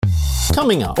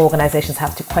Coming up. Organisations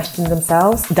have to question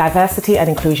themselves. Diversity and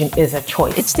inclusion is a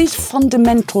choice. It's these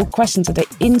fundamental questions that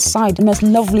are inside the most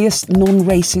loveliest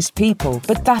non-racist people.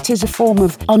 But that is a form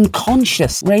of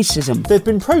unconscious racism. There have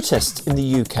been protests in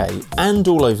the UK and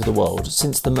all over the world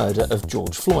since the murder of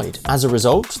George Floyd. As a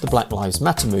result, the Black Lives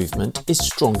Matter movement is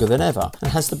stronger than ever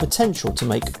and has the potential to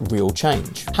make real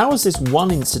change. How has this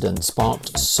one incident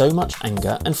sparked so much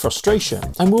anger and frustration?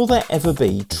 And will there ever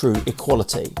be true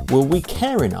equality? Will we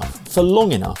care enough for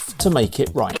long enough to make it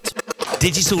right?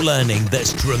 Digital learning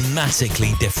that's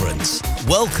dramatically different.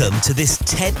 Welcome to this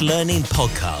TED Learning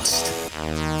podcast.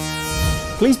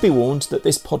 Please be warned that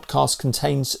this podcast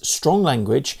contains strong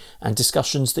language and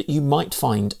discussions that you might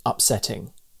find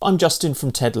upsetting. I'm Justin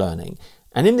from TED Learning,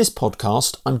 and in this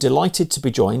podcast I'm delighted to be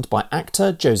joined by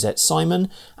actor Josette Simon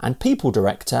and people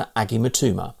director Aggie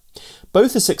Mutuma.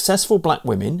 Both are successful black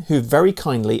women who very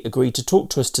kindly agreed to talk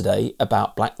to us today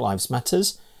about Black Lives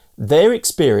Matters, their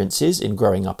experiences in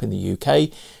growing up in the UK,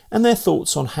 and their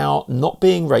thoughts on how not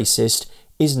being racist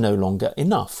is no longer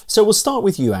enough. So we'll start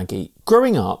with you, Aggie.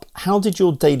 Growing up, how did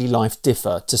your daily life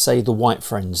differ to, say, the white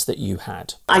friends that you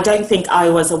had? I don't think I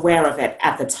was aware of it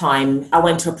at the time. I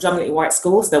went to a predominantly white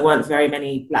school, so there weren't very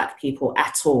many black people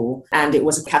at all, and it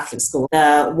was a Catholic school.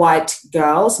 The white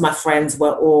girls, my friends,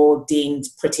 were all deemed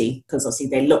pretty because obviously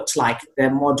they looked like the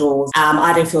models.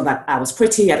 I didn't feel that I was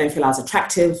pretty. I didn't feel I was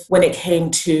attractive. When it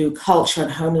came to culture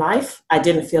and home life, I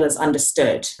didn't feel as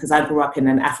understood because I grew up in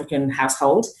an African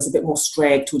household. It was a bit more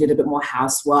strict. We did a bit more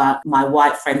housework. My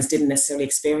white friends didn't necessarily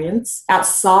experience.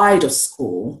 Outside of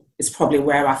school is probably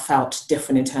where I felt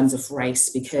different in terms of race,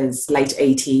 because late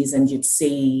 80s and you'd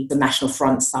see the National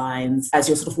Front signs. As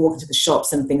you're sort of walking to the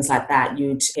shops and things like that,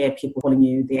 you'd hear people calling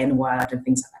you the N-word and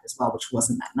things like that as well, which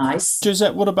wasn't that nice.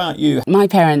 Josette, what about you? My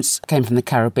parents came from the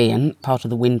Caribbean, part of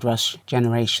the Windrush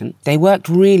generation. They worked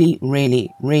really,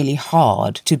 really, really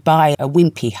hard to buy a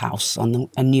wimpy house on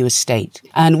a new estate.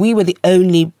 And we were the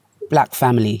only black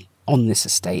family on this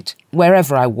estate.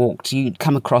 Wherever I walked, you'd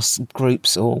come across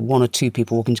groups or one or two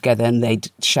people walking together and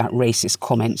they'd shout racist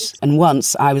comments. And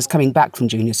once I was coming back from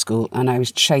junior school and I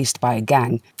was chased by a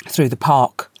gang through the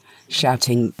park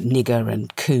shouting nigger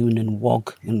and coon and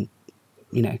wog and,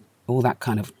 you know, all that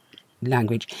kind of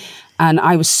language. And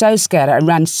I was so scared. I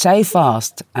ran so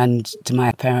fast and to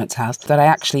my parents' house that I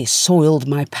actually soiled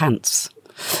my pants.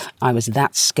 I was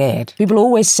that scared. People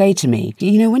always say to me,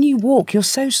 you know, when you walk, you're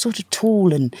so sort of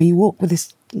tall and you walk with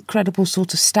this incredible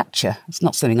sort of stature. It's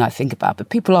not something I think about, but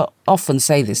people often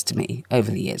say this to me over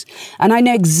the years. And I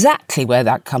know exactly where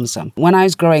that comes from. When I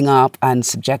was growing up and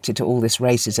subjected to all this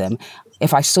racism,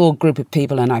 if I saw a group of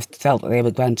people and I felt that they were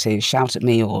going to shout at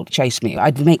me or chase me,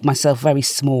 I'd make myself very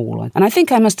small. And I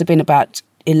think I must have been about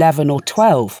 11 or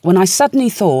 12 when I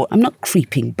suddenly thought, I'm not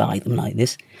creeping by them like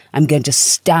this. I'm going to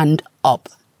stand up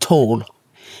tall.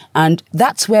 And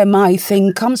that's where my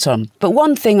thing comes from. But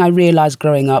one thing I realised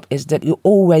growing up is that you're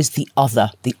always the other,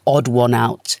 the odd one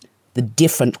out, the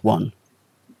different one.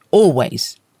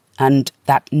 Always. And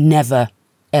that never,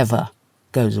 ever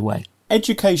goes away.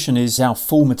 Education is our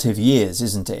formative years,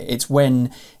 isn't it? It's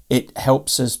when it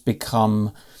helps us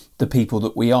become the people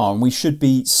that we are, and we should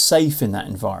be safe in that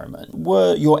environment.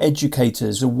 Were your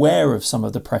educators aware of some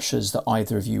of the pressures that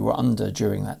either of you were under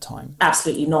during that time?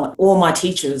 Absolutely not. All my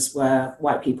teachers were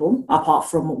white people, apart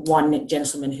from one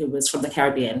gentleman who was from the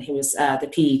Caribbean. He was the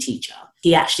PE teacher.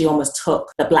 He actually almost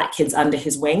took the black kids under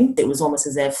his wing. It was almost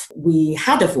as if we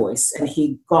had a voice and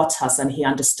he got us and he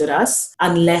understood us.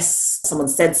 Unless someone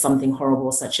said something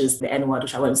horrible, such as the N-word,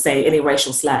 which I won't say, any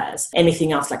racial slurs,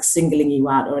 anything else like singling you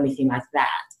out or anything like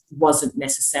that wasn't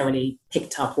necessarily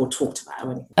picked up or talked about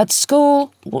or anything. At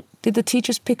school, what did the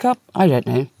teachers pick up? I don't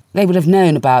know. They would have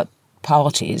known about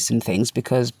parties and things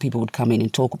because people would come in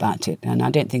and talk about it. And I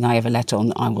don't think I ever let on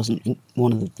that I wasn't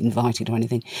one of the invited or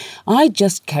anything. I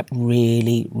just kept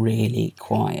really, really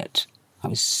quiet. I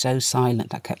was so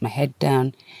silent. I kept my head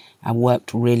down. I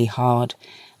worked really hard.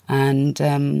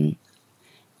 And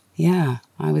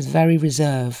I was very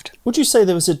reserved. Would you say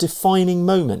there was a defining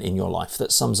moment in your life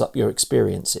that sums up your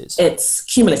experiences? It's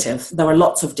cumulative. There were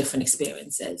lots of different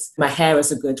experiences. My hair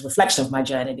is a good reflection of my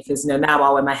journey because, now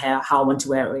I wear my hair how I want to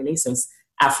wear it really. So it's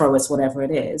Afro is whatever it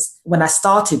is. When I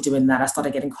started doing that, I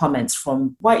started getting comments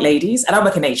from white ladies, and I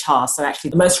work in HR. So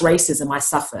actually the most racism I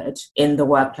suffered in the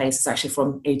workplace is actually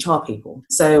from HR people.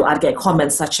 So I'd get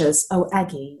comments such as, "Oh,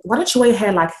 Aggie, why don't you wear your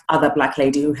hair like other black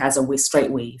lady who has a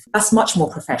straight weave? That's much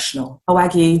more professional. Oh,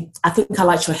 Aggie, I think I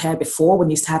liked your hair before when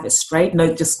you used to have it straight."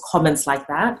 Just comments like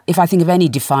that. If I think of any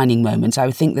defining moments, I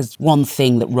would think there's one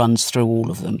thing that runs through all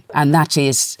of them. And that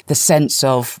is the sense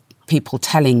of people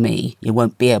telling me, you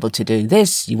won't be able to do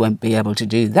this, you won't be able to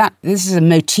do that. This is a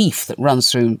motif that runs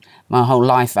through my whole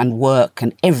life and work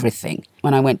and everything.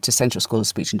 When I went to Central School of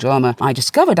Speech and Drama, I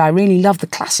discovered I really loved the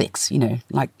classics,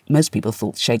 like most people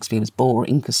thought Shakespeare was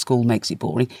boring because school makes you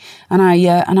boring. And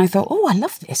I thought, oh, I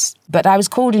love this. But I was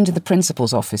called into the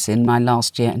principal's office in my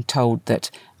last year and told that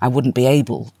I wouldn't be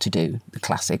able to do the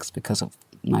classics because of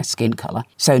my skin colour,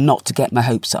 so not to get my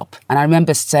hopes up. And I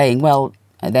remember saying, well,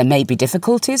 there may be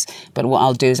difficulties, but what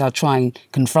I'll do is I'll try and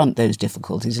confront those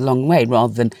difficulties along the way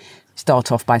rather than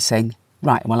start off by saying,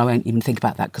 right, well, I won't even think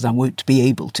about that because I won't be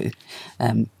able to.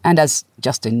 And as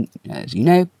Justin, as you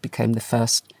know, became the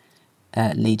first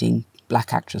leading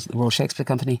black actress at the Royal Shakespeare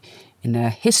Company in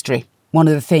history. One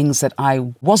of the things that I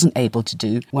wasn't able to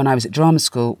do when I was at drama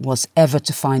school was ever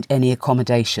to find any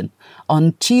accommodation.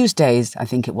 On Tuesdays, I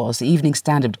think it was, the Evening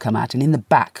Standard would come out, and in the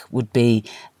back would be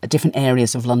different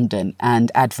areas of London and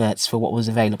adverts for what was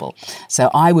available. So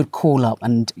I would call up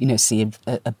and, see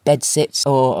a bed sit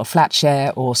or a flat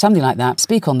share or something like that,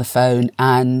 speak on the phone,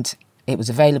 and it was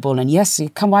available. And yes,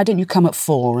 why don't you come at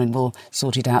 4 and we'll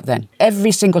sort it out then.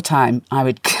 Every single time I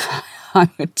would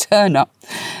turn up,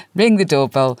 ring the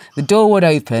doorbell, the door would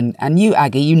open, and you,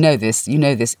 Aggie, you know this,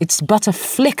 it's but a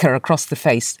flicker across the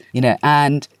face,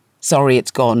 and sorry,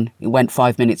 it's gone. It went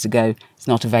 5 minutes ago. It's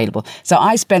not available. So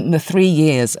I spent the 3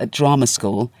 years at drama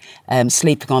school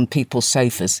sleeping on people's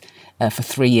sofas for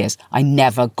 3 years. I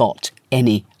never got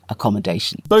any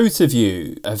accommodation. Both of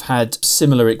you have had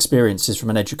similar experiences from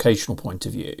an educational point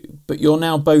of view, but you're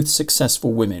now both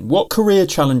successful women. What career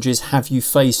challenges have you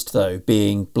faced, though,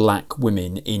 being black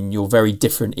women in your very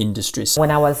different industries?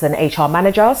 When I was an HR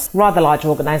manager, rather large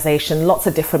organisation, lots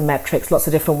of different metrics, lots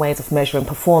of different ways of measuring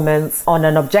performance. On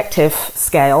an objective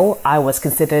scale, I was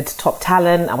considered top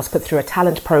talent, I was put through a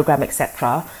talent programme,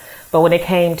 etc. But when it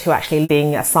came to actually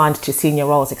being assigned to senior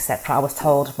roles, etc., I was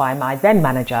told by my then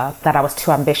manager that I was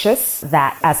too ambitious,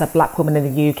 that as a black woman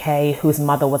in the UK whose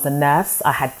mother was a nurse,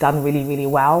 I had done really, really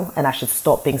well and I should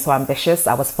stop being so ambitious.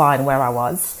 I was fine where I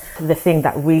was. The thing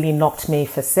that really knocked me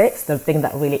for six, the thing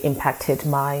that really impacted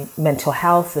my mental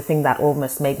health, the thing that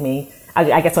almost made me,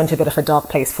 I guess, went to a bit of a dark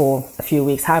place for a few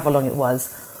weeks, however long it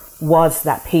was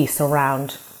that piece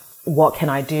around what can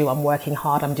I do? I'm working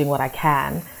hard, I'm doing what I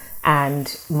can.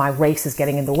 And my race is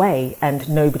getting in the way and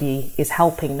nobody is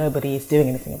helping, nobody is doing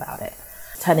anything about it.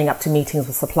 Turning up to meetings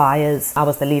with suppliers, I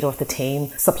was the leader of the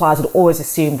team. Suppliers would always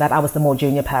assume that I was the more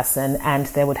junior person and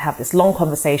they would have this long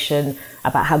conversation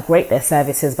about how great their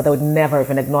service is, but they would never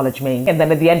even acknowledge me. And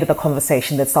then at the end of the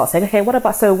conversation, they'd start saying, okay, what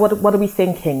are we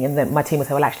thinking? And then my team would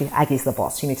say, well, actually, Aggie's the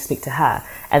boss, you need to speak to her.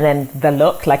 And then the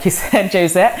look, like you said,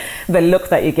 Josette, the look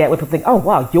that you get when people think, oh,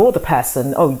 wow, you're the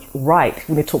person. Oh, right,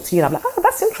 we need to talk to you. And I'm like, oh,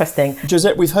 that's interesting.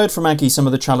 Josette, we've heard from Aggie some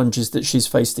of the challenges that she's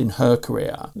faced in her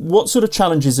career. What sort of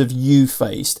challenges have you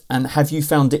faced? And have you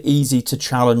found it easy to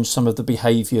challenge some of the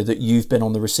behaviour that you've been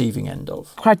on the receiving end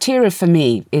of? Criteria for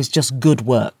me is just good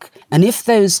work. And if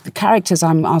the characters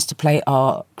I'm asked to play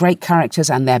are great characters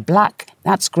and they're black,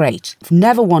 that's great. I've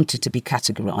never wanted to be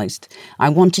categorised. I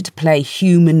wanted to play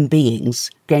human beings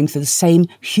going through the same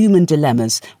human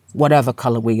dilemmas, whatever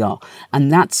colour we are. And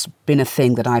that's been a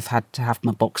thing that I've had to have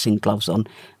my boxing gloves on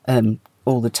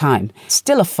all the time.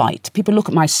 Still a fight. People look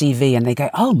at my CV and they go,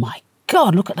 oh my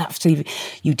God, look at that CV.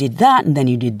 You did that, and then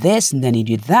you did this, and then you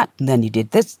did that, and then you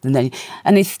did this, and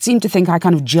they seem to think I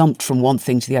kind of jumped from one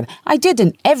thing to the other. I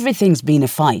didn't. Everything's been a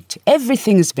fight.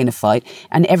 Everything has been a fight,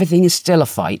 and everything is still a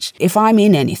fight. If I'm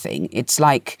in anything, it's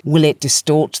like, will it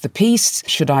distort the piece?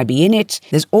 Should I be in it?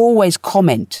 There's always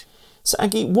comment. So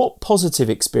Aggie, what positive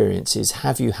experiences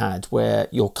have you had where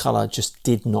your colour just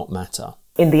did not matter?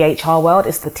 In the HR world,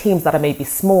 it's the teams that are maybe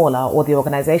smaller or the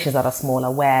organisations that are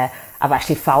smaller where I've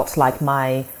actually felt like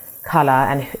my colour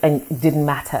and didn't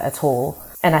matter at all.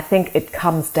 And I think it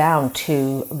comes down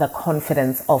to the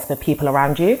confidence of the people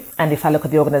around you. And if I look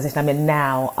at the organisation I'm in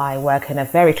now, I work in a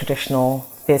very traditional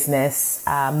business.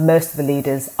 Most of the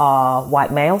leaders are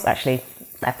white males, actually,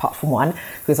 apart from one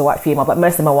who's a white female, but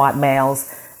most of them are white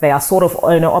males. They are sort of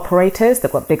owner-operators.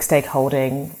 They've got big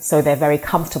stakeholding, so they're very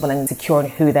comfortable and secure in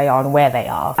who they are and where they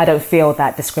are. I don't feel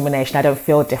that discrimination. I don't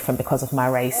feel different because of my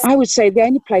race. I would say the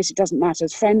only place it doesn't matter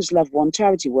is friends, loved one,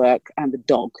 charity work and the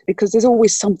dog, because there's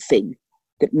always something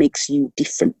that makes you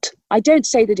different. I don't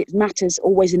say that it matters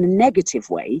always in a negative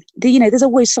way. There's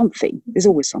always something. There's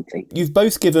always something. You've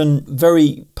both given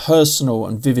very personal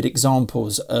and vivid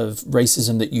examples of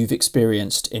racism that you've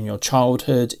experienced in your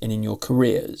childhood and in your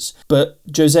careers. But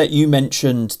Josette, you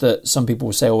mentioned that some people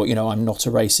will say, oh, I'm not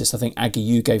a racist. I think, Aggie,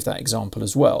 you gave that example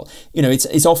as well.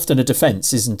 It's often a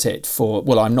defence, isn't it, for,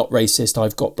 well, I'm not racist,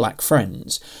 I've got black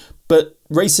friends. But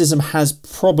racism has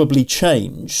probably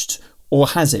changed, or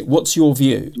has it? What's your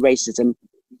view? Racism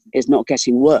is not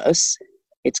getting worse,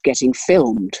 it's getting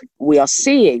filmed. We are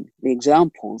seeing the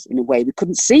examples in a way we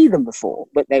couldn't see them before,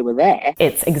 but they were there.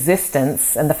 Its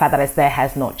existence and the fact that it's there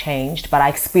has not changed, but I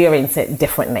experience it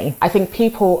differently. I think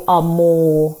people are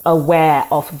more aware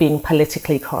of being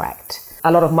politically correct.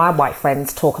 A lot of my white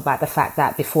friends talk about the fact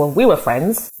that before we were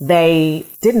friends, they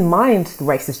didn't mind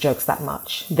racist jokes that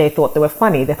much. They thought they were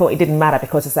funny. They thought it didn't matter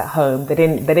because it's at home. They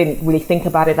didn't really think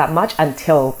about it that much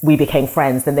until we became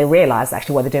friends. Then they realized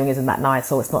actually what they're doing isn't that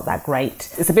nice, or it's not that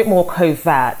great. It's a bit more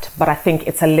covert, but I think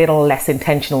it's a little less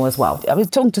intentional as well. I was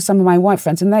talking to some of my white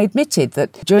friends and they admitted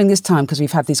that during this time, because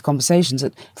we've had these conversations,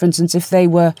 that, for instance, if they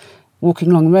were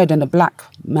walking along the road and a black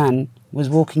man was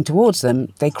walking towards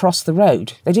them, they crossed the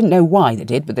road. They didn't know why they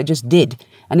did, but they just did.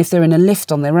 And if they're in a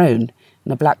lift on their own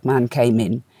and a black man came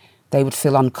in, they would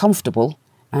feel uncomfortable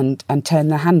and turn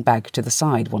their handbag to the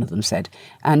side, one of them said.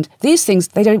 And these things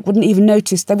wouldn't even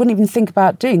notice, they wouldn't even think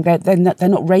about doing. They're not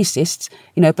racists,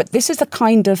 but this is the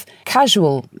kind of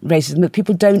casual racism that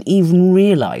people don't even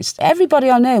realise. Everybody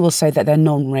I know will say that they're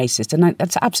non-racist, and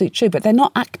that's absolutely true, but they're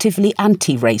not actively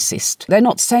anti-racist. They're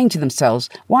not saying to themselves,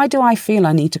 why do I feel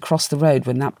I need to cross the road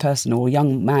when that person, or a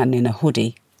young man in a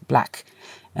hoodie, black,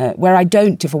 where I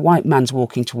don't if a white man's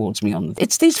walking towards me on.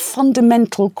 It's these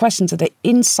fundamental questions that are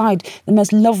inside the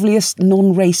most loveliest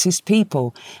non-racist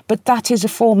people. But that is a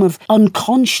form of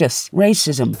unconscious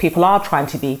racism. People are trying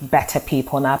to be better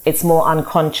people now. It's more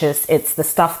unconscious. It's the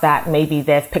stuff that maybe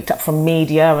they've picked up from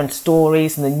media and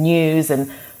stories and the news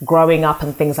and growing up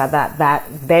and things like that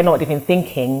they're not even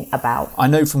thinking about. I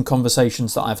know from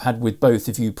conversations that I've had with both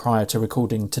of you prior to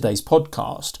recording today's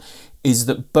podcast is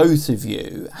that both of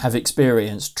you have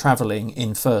experienced travelling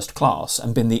in first class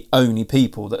and been the only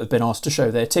people that have been asked to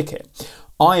show their ticket.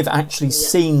 I've actually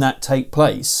seen that take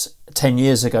place 10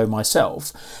 years ago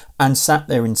myself and sat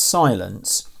there in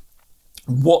silence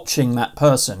watching that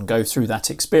person go through that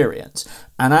experience.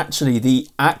 And actually the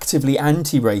actively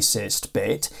anti-racist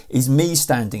bit is me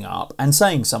standing up and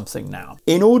saying something now.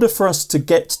 In order for us to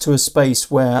get to a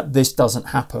space where this doesn't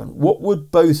happen, what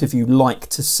would both of you like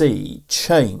to see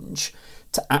change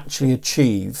to actually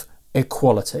achieve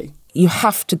equality? You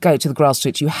have to go to the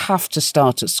grassroots. You have to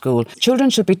start at school. Children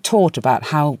should be taught about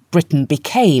how Britain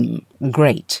became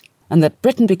great, and that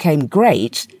Britain became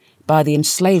great by the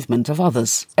enslavement of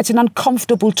others. It's an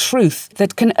uncomfortable truth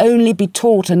that can only be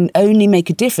taught and only make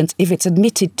a difference if it's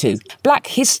admitted to. Black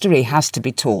history has to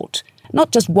be taught,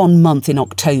 not just 1 month in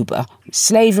October.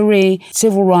 Slavery,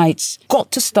 civil rights,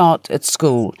 got to start at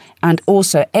school. And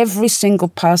also every single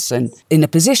person in a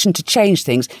position to change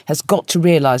things has got to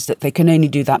realise that they can only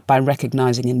do that by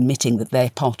recognising and admitting that they're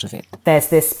part of it. There's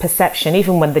this perception,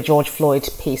 even when the George Floyd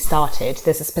piece started,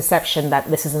 there's this perception that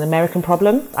this is an American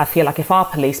problem. I feel like if our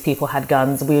police people had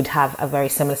guns, we would have a very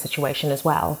similar situation as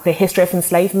well. The history of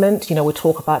enslavement, we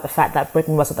talk about the fact that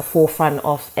Britain was at the forefront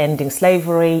of ending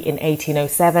slavery in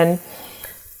 1807.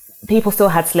 People still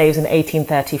had slaves in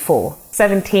 1834.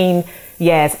 17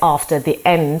 years after the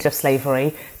end of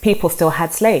slavery, people still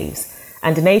had slaves.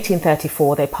 And in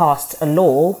 1834, they passed a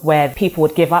law where people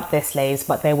would give up their slaves,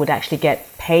 but they would actually get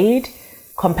paid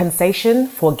compensation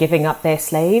for giving up their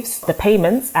slaves. The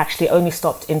payments actually only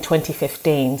stopped in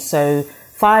 2015. So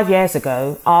 5 years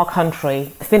ago, our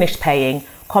country finished paying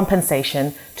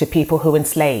compensation to people who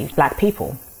enslaved black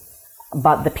people.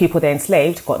 But the people they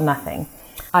enslaved got nothing.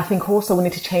 I think also we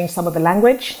need to change some of the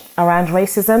language around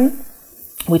racism.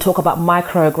 We talk about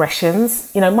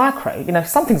microaggressions.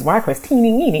 Something's micro, it's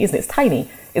teeny-weeny, isn't it? It's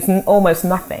tiny. It's almost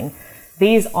nothing.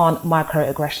 These aren't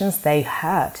microaggressions. They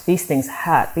hurt. These things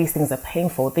hurt. These things are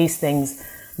painful. These things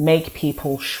make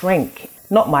people shrink.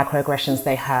 Not microaggressions,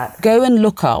 they hurt. Go and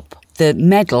look up the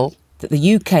medal that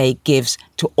the UK gives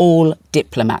to all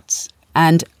diplomats.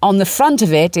 And on the front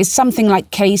of it is something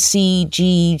like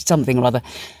KCG something or other.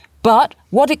 But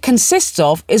what it consists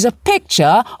of is a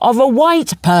picture of a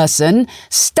white person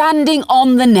standing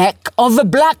on the neck of a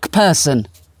black person.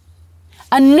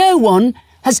 And no one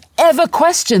has ever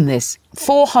questioned this.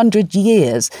 400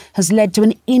 years has led to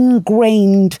an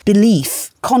ingrained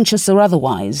belief, conscious or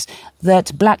otherwise,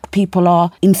 that black people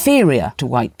are inferior to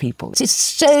white people. It's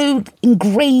so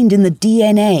ingrained in the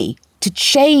DNA. To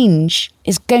change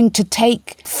is going to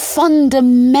take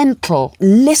fundamental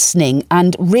listening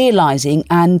and realising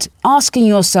and asking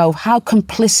yourself how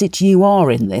complicit you are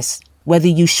in this. Whether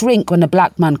you shrink when a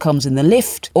black man comes in the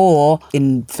lift or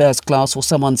in first class, or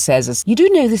someone says, you do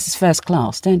know this is first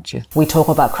class, don't you? We talk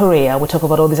about Korea, we talk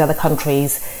about all these other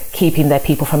countries keeping their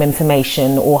people from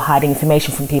information or hiding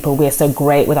information from people. We're so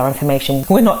great with our information.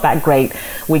 We're not that great.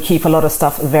 We keep a lot of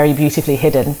stuff very beautifully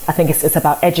hidden. I think it's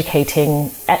about educating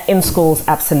in schools,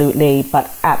 absolutely,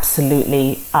 but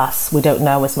absolutely us. We don't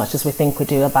know as much as we think we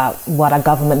do about what our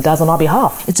government does on our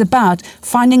behalf. It's about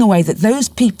finding a way that those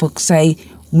people say,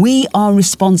 we are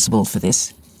responsible for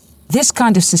this. This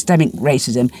kind of systemic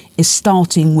racism is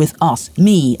starting with us,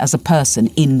 me as a person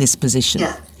in this position.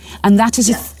 Yeah. And that is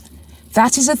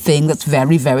a thing that's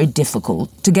very, very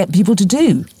difficult to get people to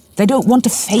do. They don't want to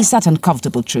face that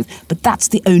uncomfortable truth, but that's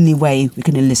the only way we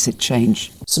can elicit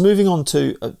change. So moving on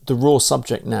to the raw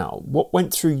subject now, what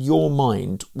went through your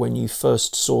mind when you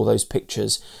first saw those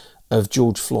pictures of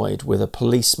George Floyd with a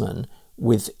policeman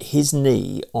with his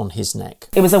knee on his neck?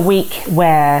 It was a week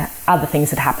where other things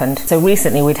had happened. So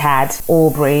recently we'd had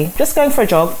Aubrey just going for a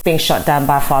jog, being shot down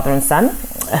by a father and son,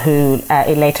 who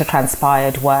it later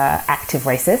transpired were active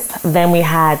racists. Then we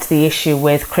had the issue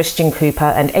with Christian Cooper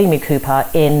and Amy Cooper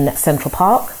in Central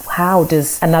Park. How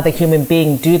does another human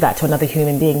being do that to another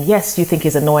human being? Yes, you think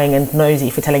he's annoying and nosy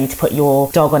for telling you to put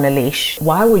your dog on a leash.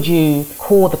 Why would you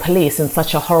call the police in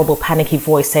such a horrible, panicky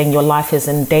voice saying your life is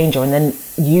in danger and then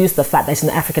use the fact that it's an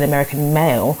African-American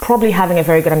male, probably having a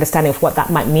very good understanding of what that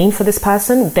might mean for this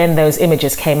person? Then those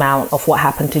images came out of what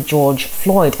happened to George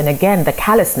Floyd. And again, the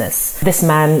callousness. This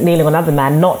man kneeling on another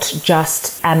man, not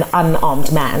just an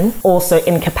unarmed man, also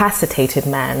incapacitated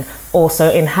man,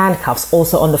 also in handcuffs,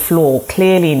 also on the floor,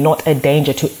 clearly not a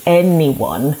danger to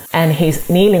anyone. And he's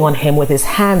kneeling on him with his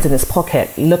hands in his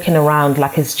pocket, looking around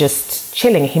like he's just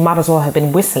chilling. He might as well have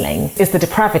been whistling. It's the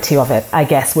depravity of it, I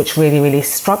guess, which really, really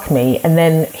struck me. And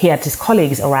then he had his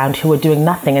colleagues around who were doing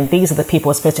nothing. And these are the people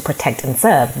we're supposed to protect and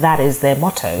serve. That is their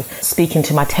motto. Speaking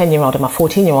to my 10-year-old and my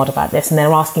 14-year-old about this, and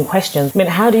they're asking questions. I mean,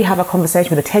 how do you have a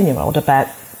conversation with a 10-year-old about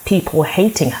people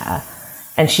hating her?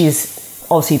 And she's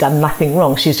obviously done nothing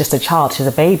wrong. She's just a child. She's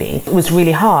a baby. It was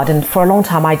really hard. And for a long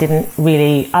time, I didn't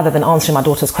really, other than answering my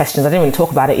daughter's questions, I didn't really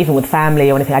talk about it, even with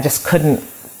family or anything. I just couldn't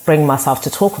bring myself to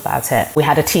talk about it. We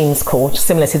had a Teams call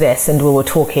similar to this, and we were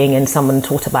talking, and someone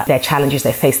talked about their challenges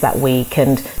they faced that week.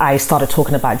 And I started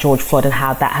talking about George Floyd and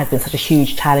how that had been such a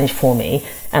huge challenge for me.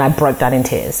 And I broke down in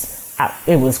tears.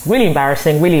 It was really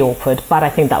embarrassing, really awkward, but I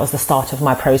think that was the start of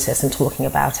my process in talking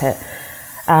about it.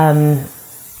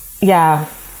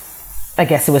 I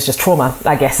guess it was just trauma.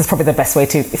 I guess is probably the best way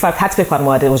to, if I had to pick one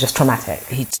word, it was just traumatic.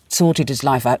 He'd sorted his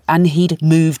life out and he'd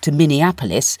moved to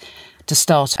Minneapolis to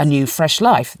start a new, fresh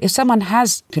life. If someone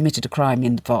has committed a crime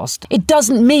in the past, it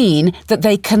doesn't mean that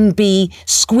they can be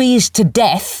squeezed to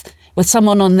death with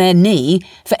someone on their knee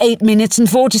for 8 minutes and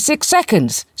 46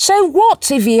 seconds. So what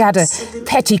if he had a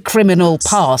petty criminal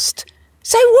past?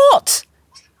 So what?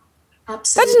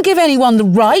 Absolutely. That didn't give anyone the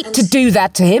right to do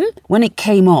that to him. When it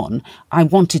came on, I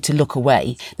wanted to look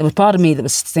away. There was part of me that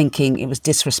was thinking it was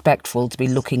disrespectful to be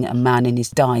looking at a man in his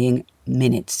dying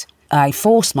minutes. I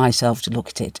forced myself to look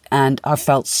at it, and I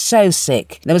felt so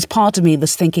sick. There was part of me that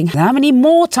was thinking, how many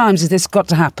more times has this got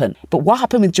to happen? But what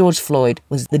happened with George Floyd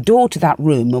was the door to that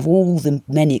room of all the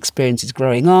many experiences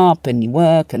growing up and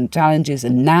work and challenges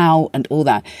and now and all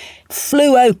that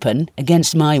flew open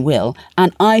against my will,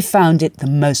 and I found it the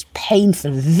most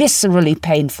painful, viscerally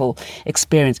painful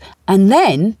experience. And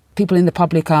then people in the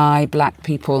public eye, black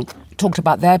people, talked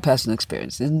about their personal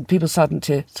experiences, and people started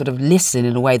to sort of listen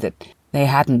in a way that they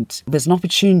hadn't. There's an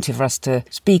opportunity for us to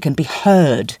speak and be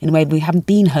heard in a way we haven't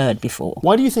been heard before.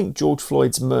 Why do you think George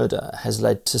Floyd's murder has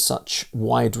led to such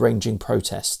wide-ranging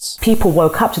protests? People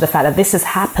woke up to the fact that this has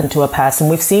happened to a person.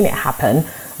 We've seen it happen,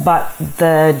 but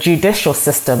the judicial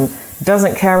system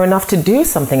doesn't care enough to do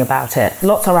something about it.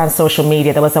 Lots around social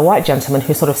media, there was a white gentleman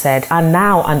who sort of said, I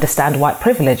now understand white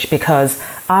privilege because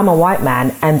I'm a white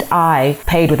man and I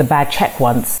paid with a bad check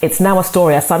once. It's now a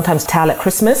story I sometimes tell at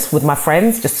Christmas with my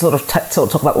friends, just sort of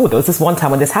talk about, there was this one time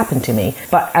when this happened to me.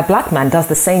 But a black man does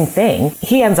the same thing.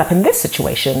 He ends up in this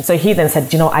situation. So he then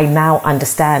said, I now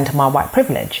understand my white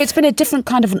privilege. It's been a different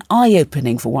kind of an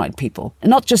eye-opening for white people. And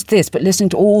not just this, but listening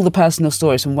to all the personal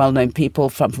stories from well-known people,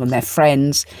 from their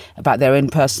friends, about their own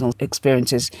personal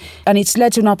experiences. And it's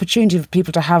led to an opportunity for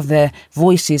people to have their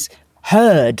voices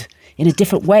heard in a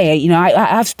different way.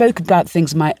 I've spoken about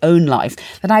things in my own life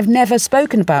that I've never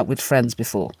spoken about with friends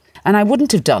before. And I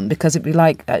wouldn't have done because it'd be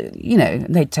like,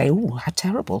 they'd say, oh, how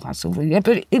terrible. That's all. Yeah,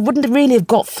 but it wouldn't really have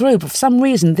got through. But for some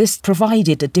reason, this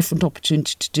provided a different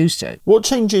opportunity to do so. What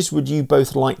changes would you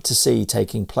both like to see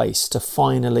taking place to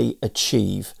finally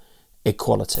achieve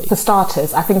equality? For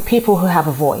starters, I think people who have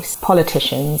a voice,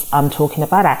 politicians, I'm talking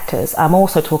about actors, I'm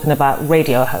also talking about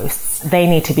radio hosts. They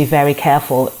need to be very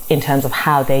careful in terms of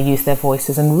how they use their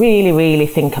voices and really, really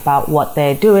think about what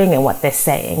they're doing and what they're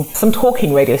saying. Some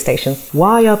talking radio stations.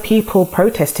 Why are people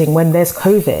protesting when there's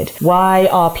COVID? Why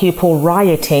are people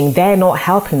rioting? They're not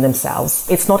helping themselves.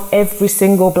 It's not every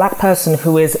single black person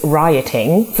who is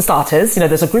rioting. For starters,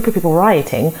 there's a group of people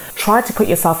rioting. Try to put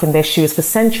yourself in their shoes. For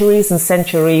centuries and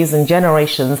centuries and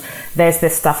generations, there's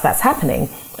this stuff that's happening.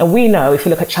 And we know, if you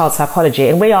look at child psychology,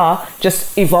 and we are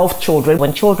just evolved children,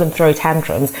 when children throw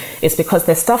tantrums, it's because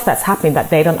there's stuff that's happening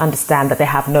that they don't understand, that they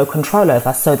have no control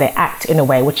over, so they act in a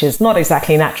way which is not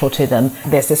exactly natural to them.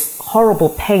 There's this horrible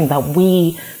pain that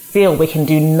we feel we can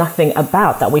do nothing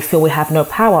about, that we feel we have no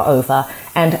power over,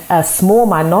 and a small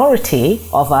minority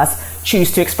of us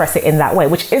choose to express it in that way,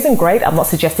 which isn't great. I'm not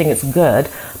suggesting it's good,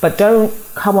 but don't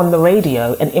come on the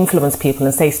radio and influence people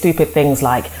and say stupid things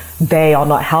like they are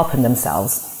not helping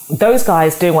themselves. Those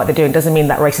guys doing what they're doing doesn't mean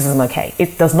that racism is okay.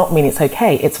 It does not mean it's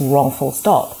okay. It's wrong, full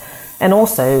stop. And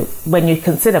also, when you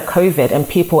consider COVID and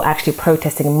people actually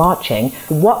protesting and marching,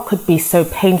 what could be so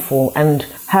painful and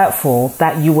hurtful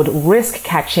that you would risk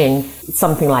catching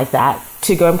something like that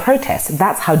to go and protest?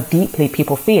 That's how deeply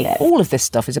people feel it. All of this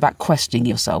stuff is about questioning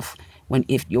yourself.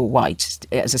 If you're white,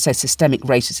 as I say, systemic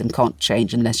racism can't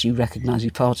change unless you recognise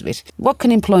you're part of it. What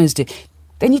can employers do?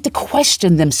 They need to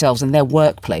question themselves in their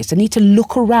workplace. They need to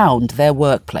look around their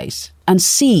workplace and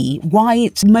see why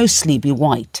it's mostly be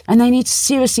white. And they need to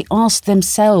seriously ask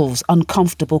themselves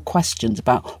uncomfortable questions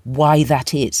about why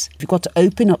that is. You've got to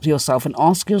open up to yourself and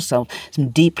ask yourself some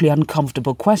deeply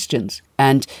uncomfortable questions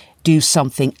and do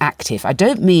something active. I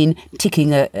don't mean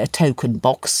ticking a token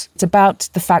box. It's about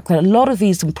the fact that a lot of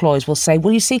these employers will say,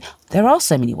 well, you see, there are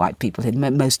so many white people here,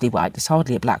 mostly white. There's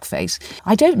hardly a black face.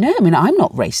 I don't know. I mean, I'm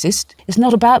not racist. It's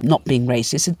not about not being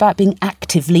racist. It's about being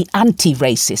actively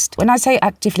anti-racist. When I say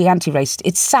actively anti-racist,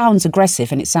 it sounds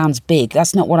aggressive and it sounds big.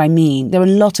 That's not what I mean. There are a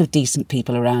lot of decent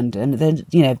people around, and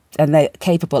they're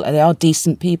capable, and they are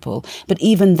decent people. But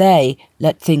even they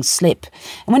let things slip.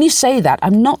 And when you say that,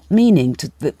 I'm not meaning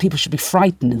that people should be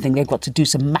frightened and think they've got to do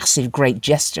some massive, great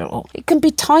gesture. Or it can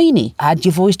be tiny. Add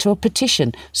your voice to a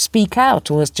petition. Speak out.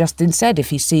 Or as Justin said,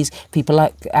 if he sees people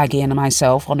like Aggie and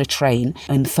myself on a train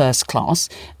in first class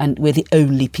and we're the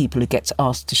only people who gets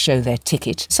asked to show their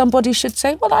ticket, somebody should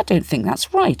say, well, I don't think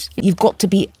that's right. You've got to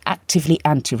be actively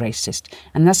anti-racist.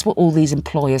 And that's what all these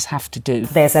employers have to do.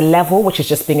 There's a level which is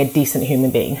just being a decent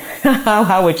human being.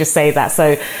 I would just say that.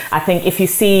 So I think if you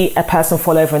see a person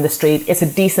fall over in the street, it's a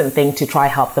decent thing to try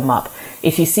help them up.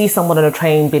 If you see someone on a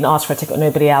train being asked for a ticket,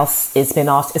 nobody else is being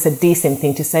asked, it's a decent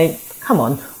thing to say, come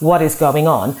on, what is going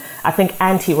on? I think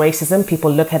anti-racism,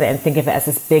 people look at it and think of it as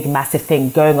this big, massive thing,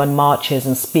 going on marches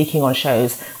and speaking on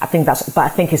shows. I think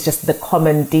it's just the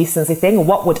common decency thing.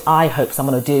 What would I hope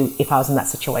someone would do if I was in that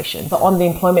situation? But on the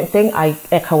employment thing, I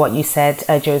echo what you said,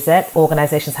 Josette.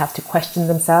 Organizations have to question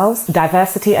themselves.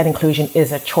 Diversity and inclusion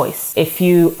is a choice. If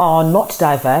you are not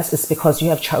diverse, it's because you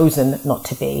have chosen not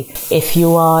to be. If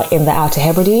you are in the Outer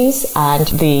Hebrides and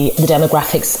the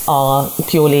demographics are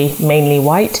purely mainly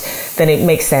white, then it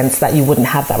makes sense that you wouldn't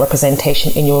have that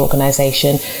representation in your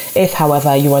organisation. If,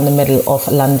 however, you're in the middle of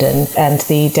London and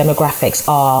the demographics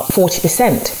are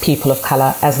 40% people of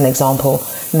colour, as an example,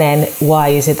 then why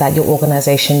is it that your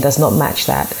organisation does not match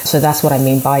that? So that's what I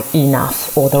mean by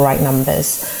enough, or the right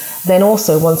numbers. Then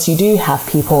also, once you do have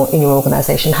people in your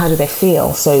organisation, how do they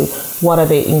feel? So what are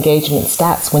the engagement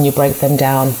stats when you break them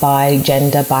down by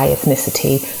gender, by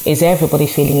ethnicity? Is everybody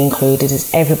feeling included?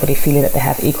 Is everybody feeling that they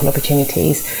have equal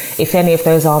opportunities? If any of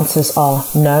those answers are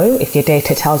no, if your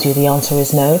data tells you the answer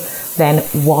is no, then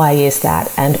why is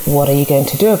that? And what are you going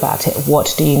to do about it?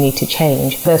 What do you need to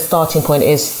change? The starting point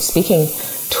is speaking.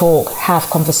 Talk, have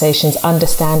conversations,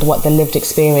 understand what the lived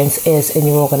experience is in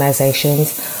your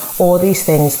organizations. All these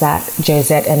things that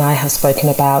Josette and I have spoken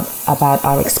about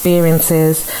our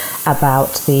experiences,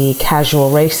 about the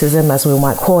casual racism, as we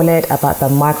might call it, about the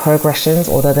microaggressions,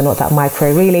 although they're not that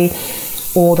micro really.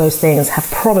 All those things have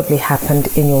probably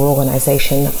happened in your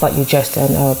organization, but you just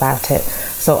don't know about it.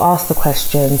 So ask the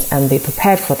questions and be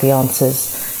prepared for the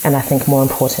answers. And I think more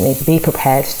importantly, be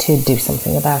prepared to do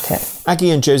something about it. Aggie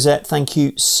and Josette, thank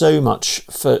you so much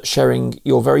for sharing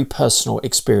your very personal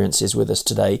experiences with us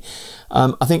today.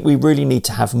 I think we really need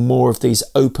to have more of these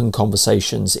open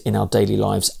conversations in our daily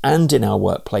lives and in our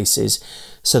workplaces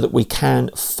so that we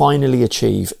can finally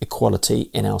achieve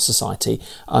equality in our society.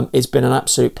 It's been an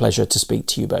absolute pleasure to speak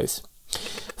to you both.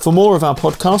 For more of our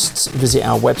podcasts, visit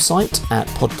our website at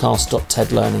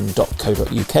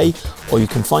podcast.tedlearning.co.uk, or you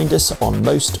can find us on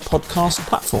most podcast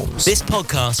platforms. This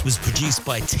podcast was produced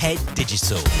by TED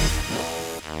Digital.